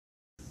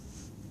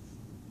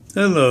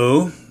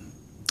Hello,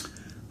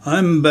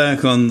 I'm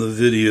back on the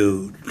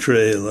video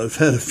trail. I've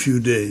had a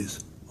few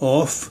days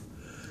off,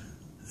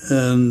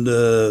 and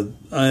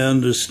I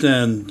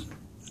understand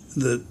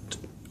that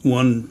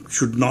one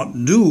should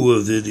not do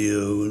a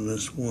video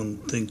unless one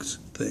thinks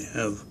they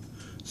have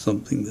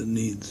something that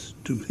needs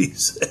to be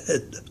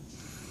said.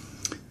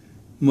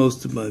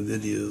 Most of my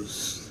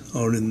videos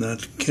are in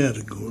that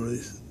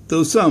category,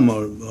 though some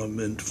are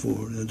meant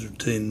for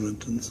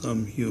entertainment and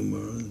some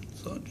humor and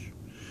such.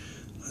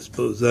 I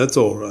suppose that's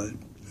all right.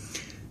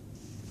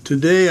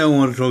 Today I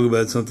want to talk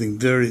about something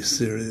very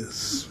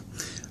serious.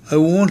 I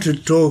want to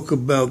talk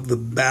about the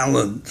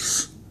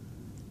balance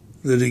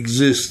that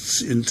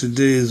exists in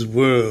today's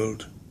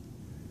world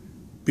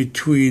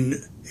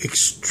between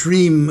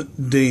extreme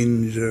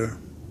danger,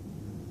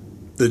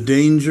 the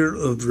danger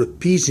of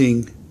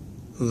repeating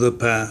the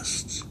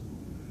past,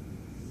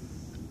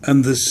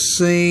 and the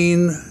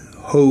sane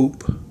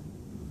hope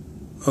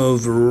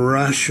of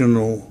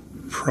rational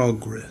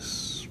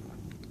progress.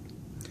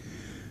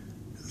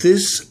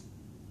 This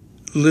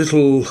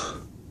little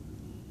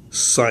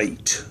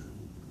site,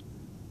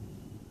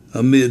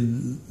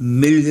 amid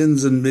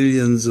millions and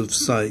millions of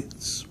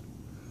sites,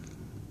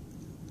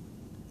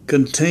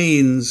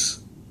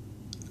 contains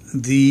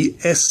the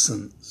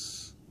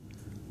essence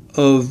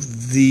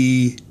of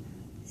the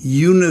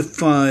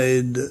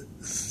unified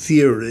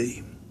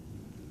theory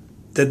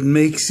that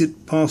makes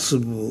it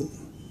possible,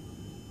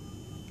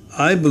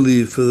 I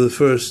believe for the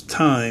first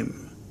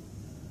time,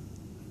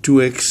 to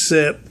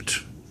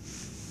accept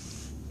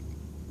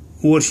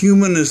what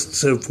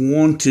humanists have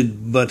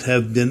wanted but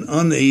have been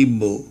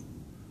unable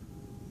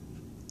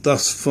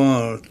thus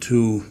far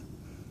to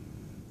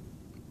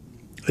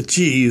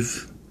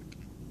achieve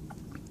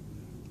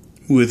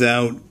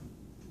without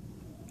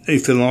a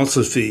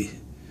philosophy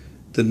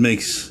that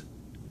makes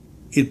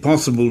it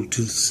possible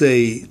to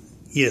say,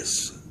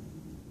 yes,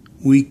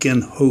 we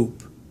can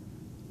hope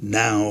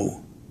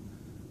now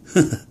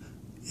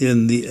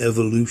in the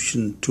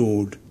evolution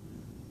toward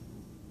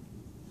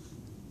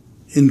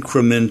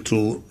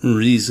incremental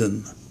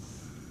reason,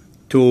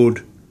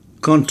 toward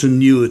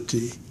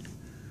continuity,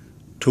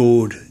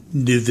 toward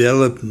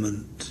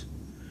development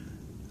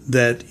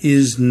that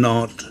is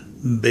not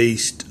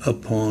based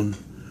upon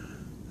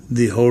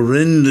the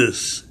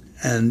horrendous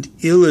and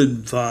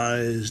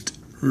ill-advised,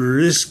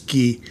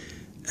 risky,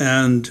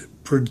 and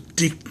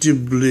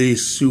predictably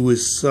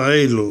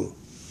suicidal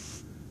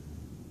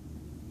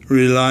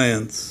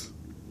reliance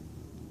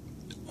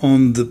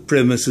on the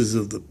premises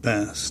of the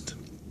past.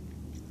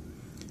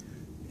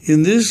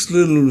 In this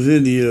little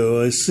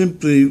video, I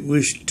simply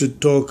wish to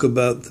talk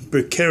about the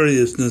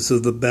precariousness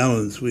of the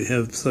balance. We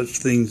have such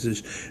things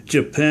as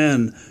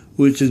Japan,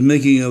 which is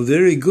making a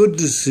very good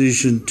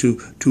decision to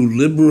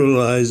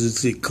liberalize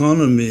its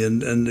economy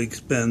and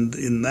expand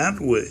in that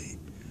way.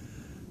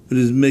 It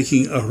is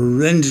making a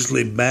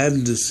horrendously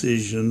bad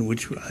decision,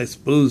 which I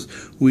suppose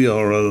we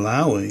are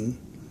allowing,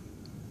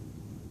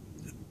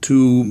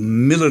 to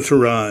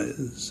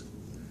militarize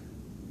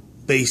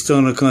based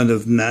on a kind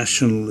of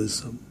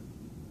nationalism.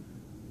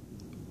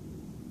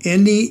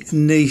 Any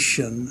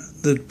nation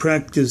that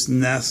practices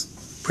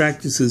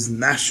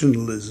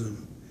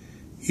nationalism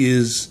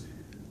is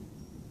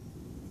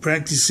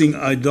practicing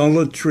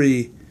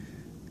idolatry,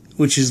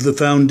 which is the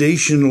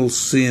foundational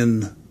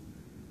sin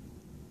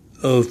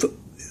of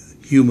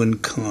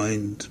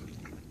humankind.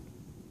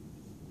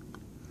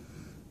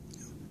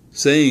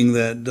 Saying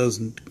that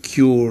doesn't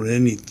cure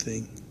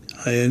anything.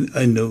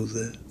 I know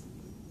that.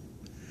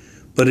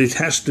 But it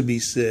has to be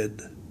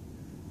said.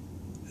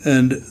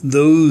 And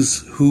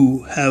those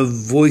who have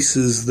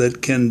voices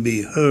that can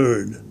be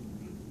heard,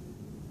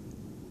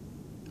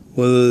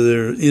 whether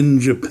they're in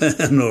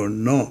Japan or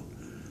not,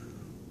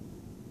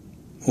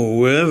 or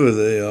wherever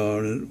they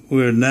are,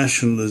 where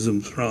nationalism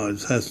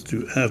thrives, have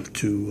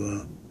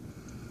to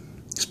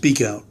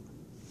speak out.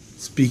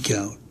 Speak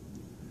out.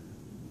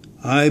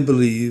 I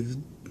believe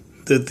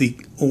that the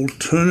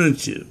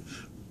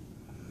alternative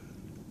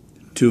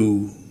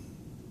to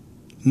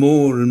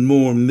more and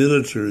more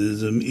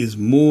militarism is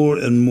more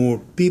and more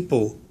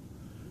people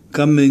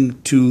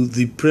coming to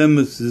the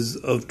premises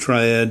of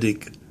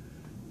triadic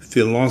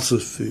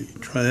philosophy.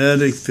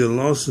 Triadic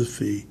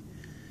philosophy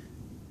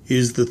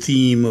is the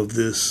theme of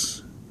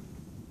this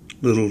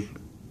little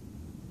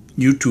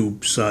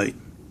YouTube site.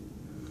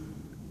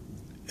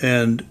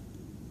 And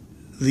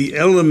the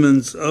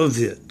elements of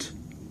it,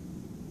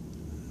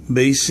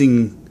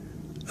 basing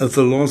a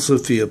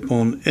philosophy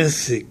upon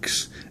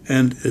ethics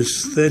and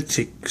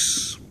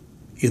aesthetics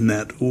in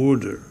that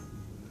order,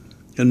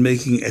 and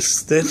making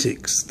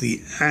aesthetics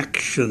the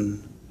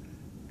action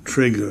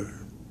trigger,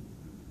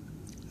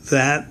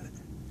 that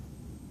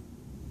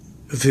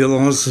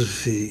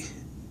philosophy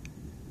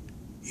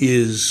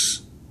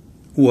is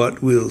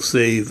what will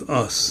save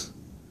us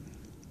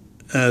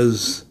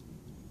as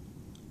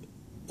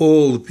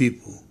all the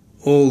people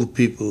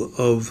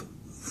of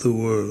the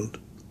world.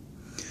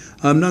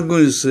 I'm not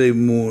going to say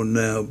more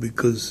now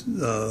because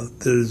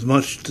there is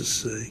much to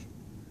say.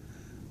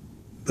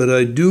 But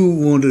I do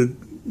want to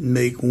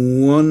make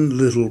one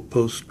little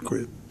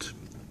postscript,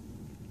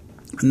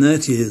 and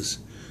that is,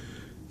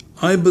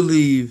 I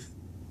believe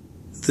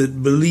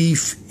that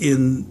belief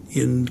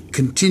in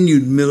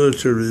continued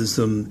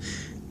militarism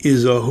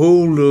is a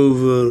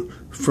holdover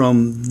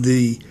from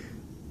the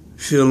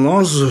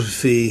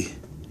philosophy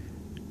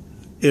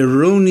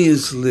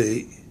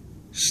erroneously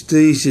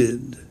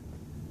stated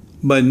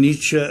by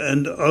Nietzsche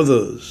and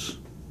others,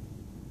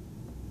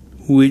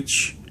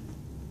 which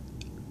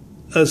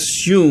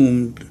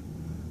assumed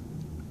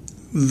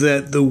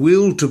that the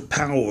will to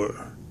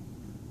power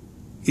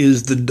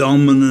is the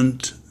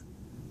dominant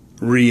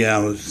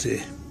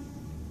reality,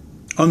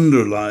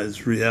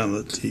 underlies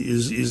reality,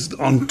 is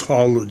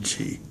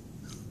ontology.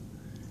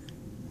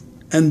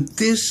 And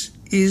this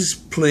is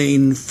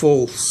plain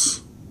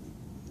false.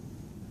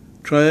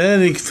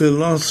 Triadic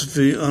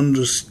philosophy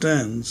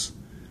understands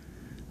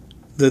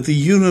that the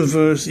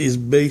universe is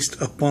based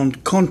upon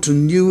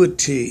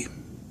continuity.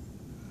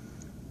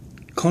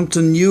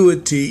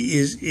 Continuity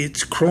is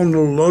its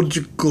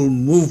chronological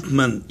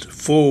movement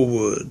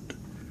forward,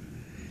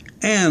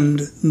 and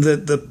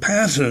that the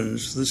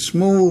patterns, the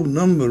small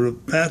number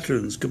of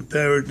patterns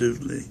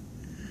comparatively,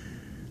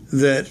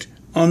 that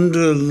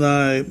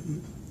underlie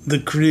the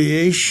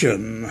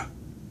creation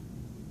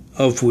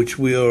of which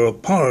we are a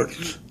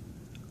part,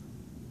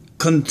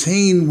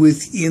 contain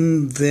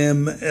within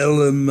them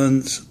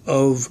elements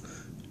of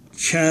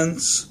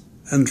chance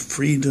and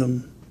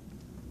freedom,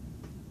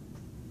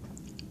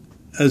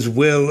 as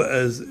well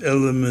as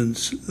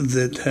elements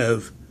that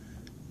have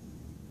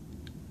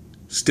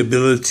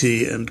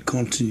stability and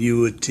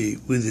continuity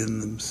within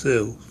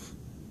themselves.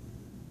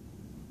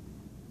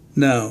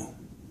 Now,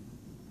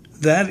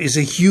 that is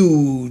a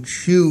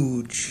huge,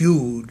 huge,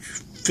 huge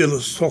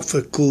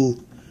philosophical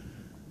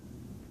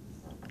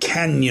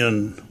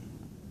canyon,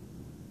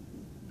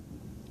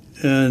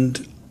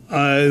 and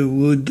I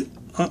would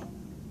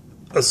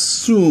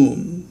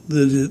assume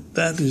that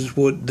that is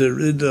what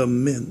Derrida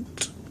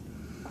meant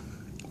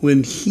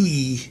when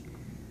he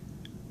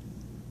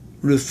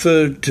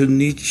referred to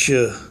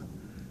Nietzsche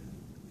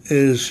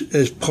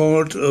as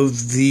part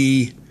of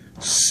the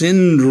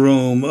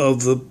syndrome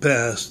of the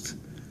past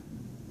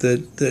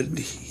that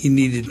he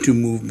needed to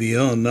move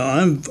beyond. Now,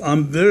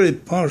 I'm very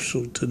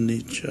partial to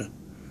Nietzsche,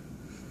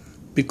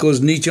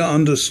 because Nietzsche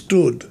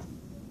understood,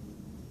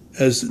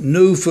 as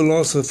no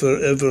philosopher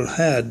ever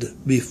had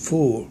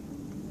before,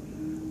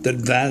 that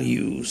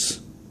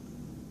values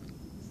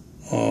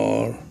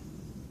are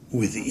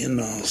within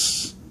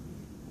us.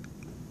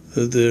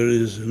 That there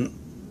is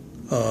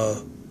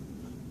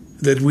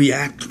that we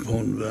act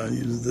upon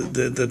values,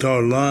 that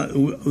our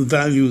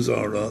values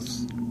are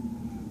us.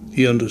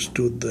 He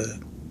understood that.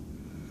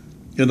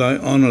 And I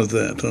honor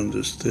that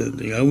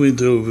understanding. I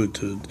went over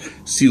to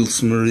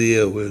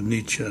Seesaw, where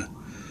Nietzsche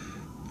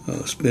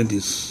spent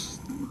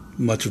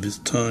much of his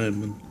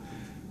time, and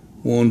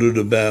wandered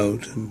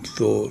about and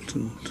thought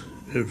and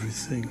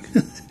everything.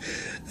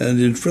 And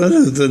in front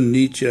of the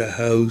Nietzsche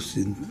house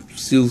in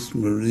Seesaw,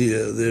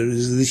 there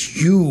is this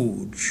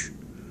huge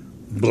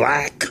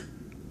black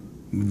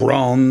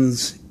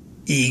bronze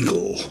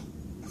eagle.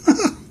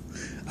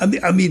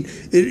 I mean,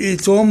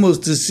 it's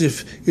almost as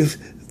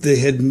if they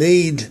had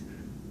made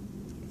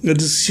a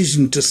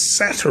decision to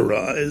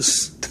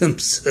satirize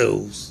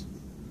themselves.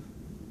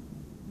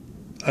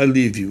 I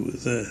leave you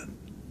with that.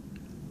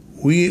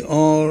 We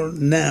are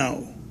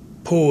now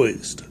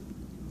poised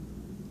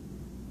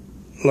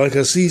like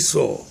a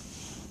seesaw,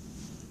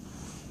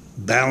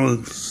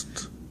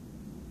 balanced.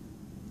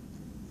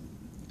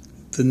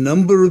 The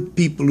number of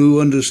people who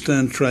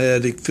understand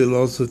triadic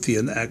philosophy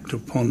and act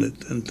upon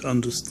it, and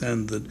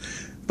understand that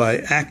by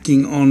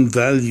acting on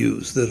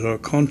values that are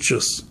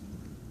conscious,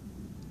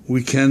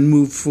 we can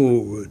move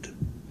forward,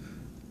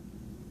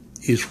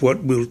 is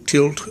what will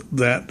tilt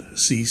that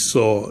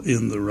seesaw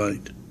in the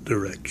right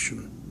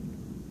direction.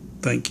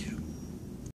 Thank you.